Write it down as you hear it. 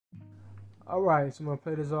Alright, so I'm going to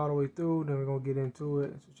play this all the way through, then we're going to get into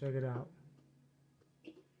it, so check it out.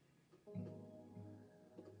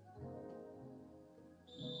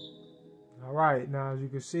 Alright, now as you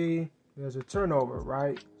can see, there's a turnover,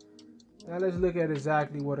 right? Now let's look at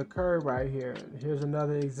exactly what occurred right here. Here's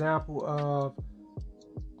another example of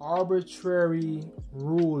arbitrary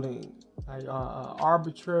ruling, like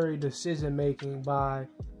arbitrary decision making by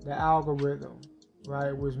the algorithm,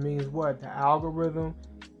 right? Which means what? The algorithm,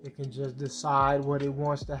 it can just decide what it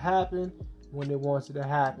wants to happen when it wants it to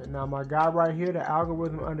happen. Now my guy right here, the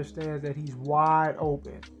algorithm understands that he's wide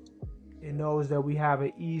open. It knows that we have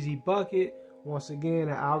an easy bucket. Once again,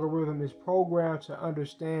 the algorithm is programmed to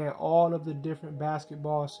understand all of the different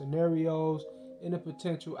basketball scenarios and the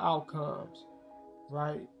potential outcomes,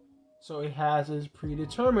 right? So it has its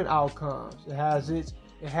predetermined outcomes. It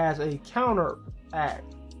has a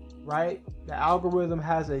counteract, right? The algorithm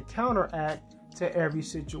has a counteract to every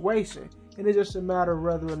situation, and it's just a matter of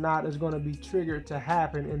whether or not it's going to be triggered to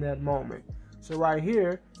happen in that moment. So right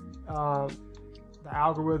here, the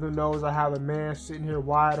algorithm knows I have a man sitting here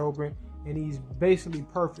wide open, and he's basically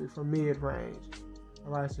perfect for mid-range.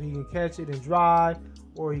 All right, so he can catch it and drive,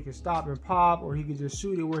 or he can stop and pop, or he can just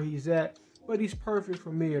shoot it where he's at, but he's perfect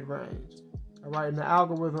for mid-range. All right, and the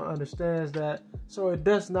algorithm understands that, so it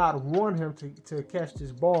does not want him to catch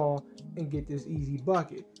this ball and get this easy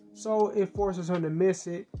bucket. So it forces him to miss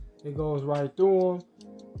it. It goes right through him,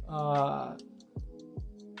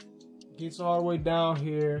 gets all the way down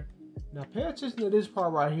here. Now pay attention to this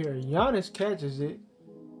part right here. Giannis catches it,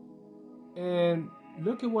 and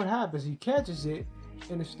look at what happens. He catches it,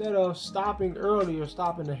 and instead of stopping early or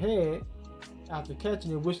stopping ahead after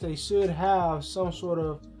catching it, which they should have some sort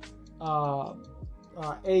of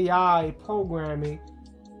AI programming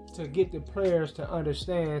to get the players to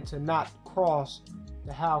understand to not cross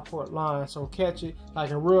the half court line. So catch it. Like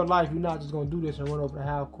in real life, you're not just going to do this and run over the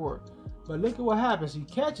half court. But look at what happens. He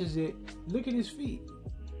catches it. Look at his feet.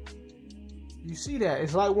 You see that?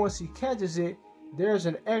 It's like once he catches it, there's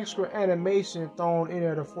an extra animation thrown in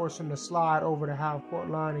there to force him to slide over the half court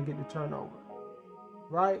line and get the turnover.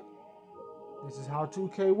 Right? This is how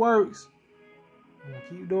 2K works. I'm going to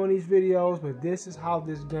keep doing these videos, but this is how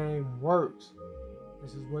this game works.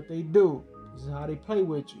 This is what they do. This is how they play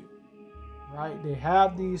with you. Right? They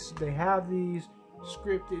have these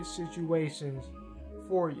scripted situations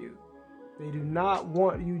for you. They do not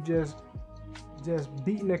want you just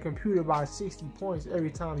beating the computer by 60 points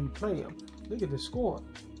every time you play them. Look at the score.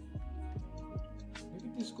 Look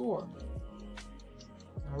at the score.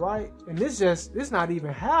 All right? And it's not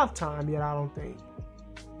even halftime yet, I don't think.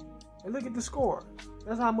 And look at the score.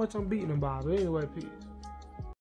 That's how much I'm beating them by. But anyway, peace.